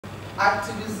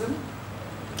activism,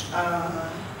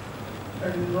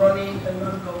 and running a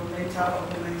non-governmental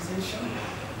organization,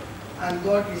 and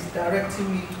God is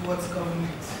directing me towards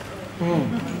government.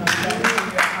 And so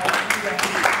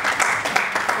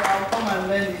I'll come and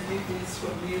learn a few things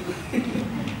from you.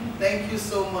 Thank you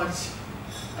so much.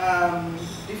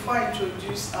 Before I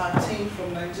introduce our team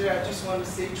from Nigeria, I just want to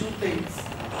say two things.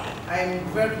 I am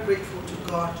very grateful to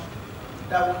God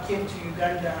that we came to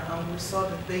Uganda and we saw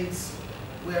the things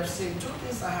we have seen. Two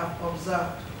things I have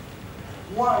observed.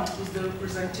 One is the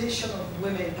representation of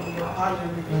women in the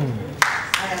parliament.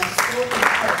 I am so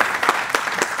impressed.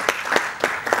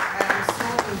 I am so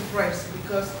impressed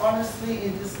because honestly,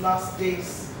 in these last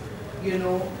days, you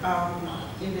know,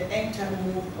 in the end time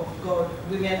move of God,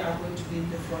 women are going to be in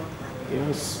the front line.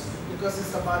 Yes. Because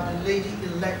it's about the lady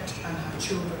elect and her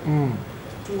children.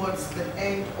 Towards the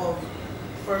end of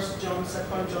 1 John,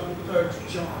 2 John, 3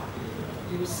 John,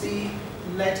 you will see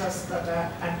letters that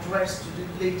are addressed to the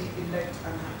lady elect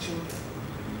and her children.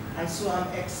 And so I'm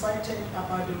excited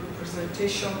about the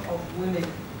representation of women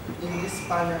in this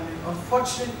parliament.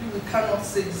 Unfortunately, we cannot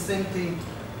say the same thing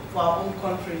for our own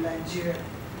country, Nigeria.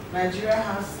 Nigeria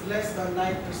has less than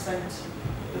 9%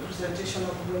 representation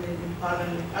of women in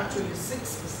parliament, actually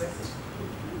 6%.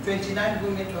 29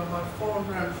 women to about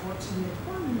 414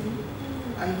 men.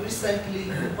 And recently,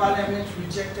 the parliament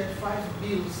rejected 5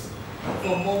 bills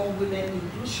for more women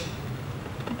inclusion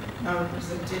and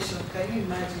representation. Can you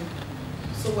imagine?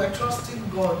 So we're trusting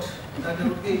God that there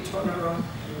will be a turnaround.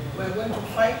 We're going to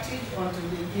fight it until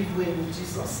they give way in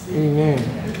Jesus' name. Amen.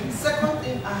 The second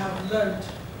thing I have learned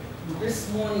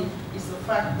this morning is the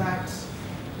fact that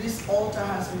this altar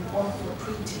has been on for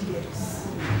 20 years.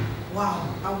 Wow,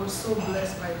 I was so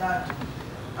blessed by that.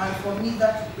 And for me,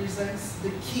 that represents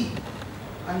the key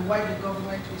and why the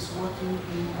government is working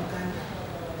in Uganda.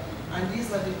 And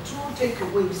these are the two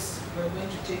takeaways we're going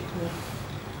to take home.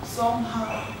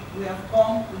 Somehow we have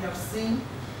come, we have seen,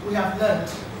 we have learned,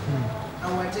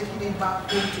 and we're taking it back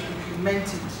home to implement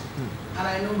it. And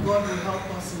I know God will help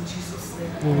us in Jesus'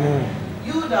 name. Amen.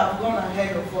 You that have gone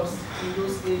ahead of us in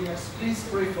those areas, please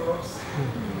pray for us.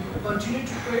 Continue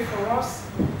to pray for us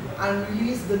and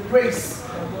release the grace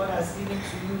that God has given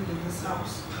to you in this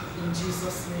house. In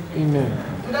Jesus' name. Amen.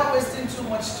 Without wasting too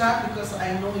much time, because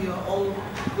I know you're all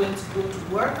going to go to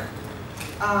work,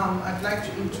 I'd like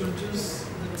to introduce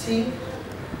the team,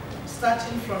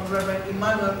 starting from Reverend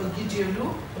Emmanuel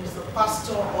Ogidiolu, who is the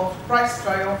pastor of Christ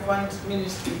Triumphant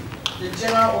Ministry, the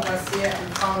general overseer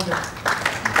and founder.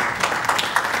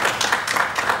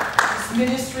 His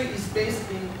ministry is based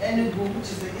in Enugu, which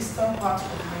is the eastern part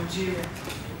of Nigeria.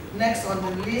 Next on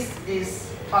the list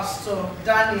is Pastor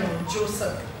Daniel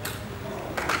Joseph.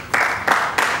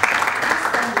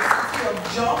 Of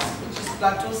Jos, which is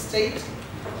Plateau State,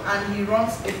 and he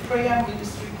runs a prayer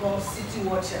ministry called City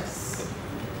Watchers.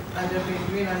 And they've been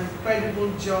doing an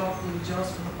incredible job in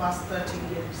Jos for the past 30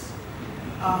 years.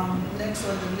 Next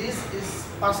on the list is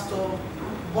Pastor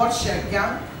Boccia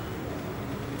Gang.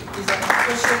 He's an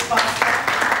associate pastor.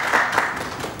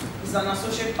 He's an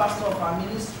associate pastor of our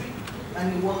ministry,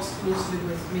 and he works closely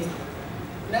with me.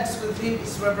 Next with him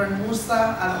is Reverend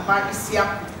Musa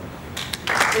Alabagisiaku,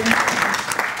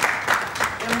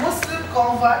 a Muslim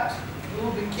convert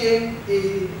who became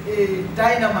a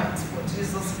dynamite for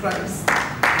Jesus Christ.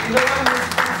 You know, when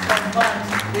Muslims convert,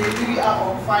 they really are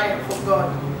on fire for God.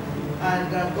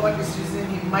 And God is using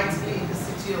him mightily in the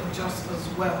city of Jos as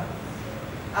well.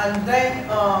 And then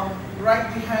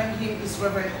right behind him is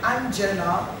Reverend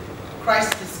Angela,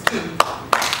 Christ is King.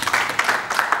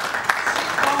 She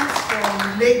comes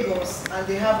from Lagos, and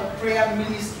they have a prayer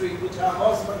ministry with her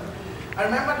husband. I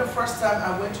remember the first time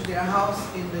I went to their house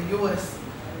in the US,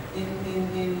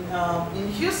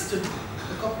 in Houston,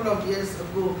 a couple of years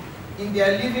ago. In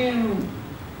their living room,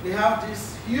 they have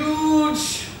this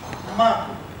huge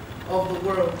map of the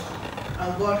world,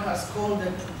 and God has called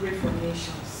them to pray for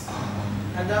nations.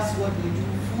 And that's what they do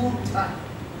full time.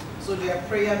 So they are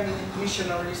prayer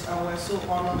missionaries, and we're so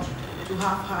honored to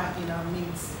have her in our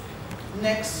midst.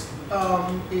 Next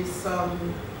is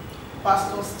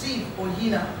Pastor Steve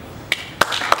Ohina.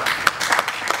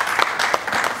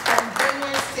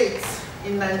 States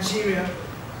in Nigeria,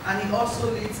 and he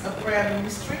also leads a prayer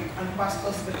ministry and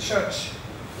pastors the church.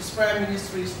 His prayer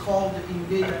ministry is called the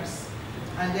Invaders,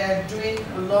 and they are doing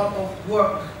a lot of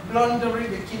work plundering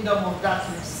the kingdom of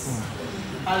darkness.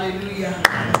 Hallelujah.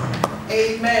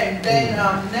 Amen. Then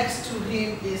next to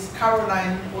him is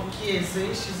Caroline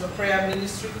Okieze. She's a prayer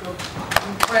minister from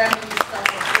Lagos.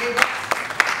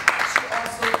 She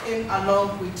also came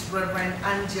along with Reverend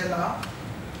Angela,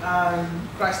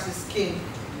 Christ is King.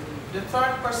 The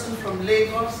third person from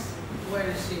Lagos Where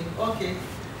is she? Okay.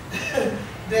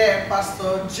 There,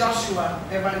 Pastor Joshua,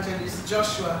 Evangelist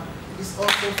Joshua, is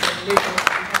also from Lagos.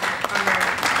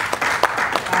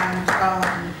 And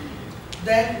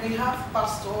then we have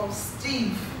Pastor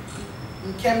Steve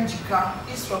Nkemjika.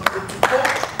 He's from Otuko.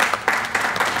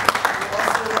 He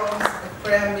also runs a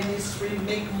prayer ministry,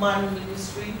 Make Man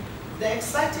Ministry. The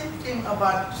exciting thing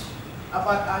about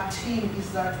our team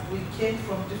is that we came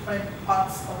from different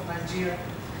parts of Nigeria,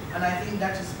 and I think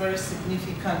that is very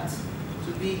significant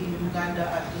to be in Uganda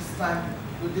at this time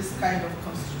with this kind of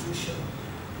constitution.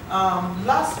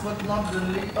 Last but not the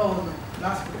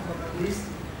least,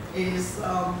 is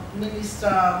Minister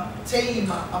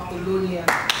Teima Apollonia,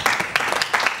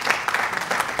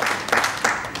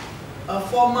 a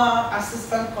former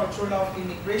Assistant Controller of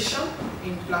Immigration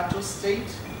in Plateau State.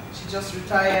 She just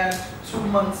retired 2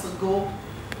 months ago,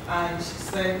 and she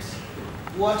said,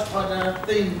 what other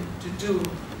thing to do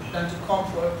than to come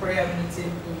for a prayer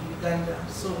meeting in Uganda.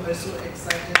 So we're so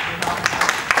excited to have her.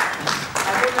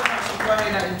 I don't know if I should go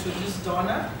ahead and introduce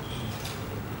Donna.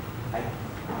 I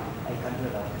can do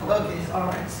that. Okay, all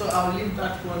right. So I'll leave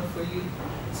that one for you.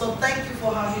 So thank you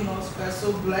for having us. We're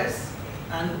so blessed,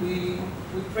 and we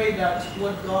pray that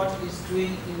what God is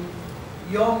doing in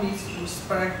your midst will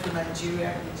spread to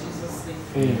Nigeria in Jesus' name.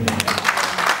 Amen.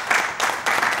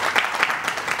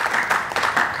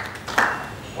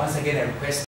 Once again, I request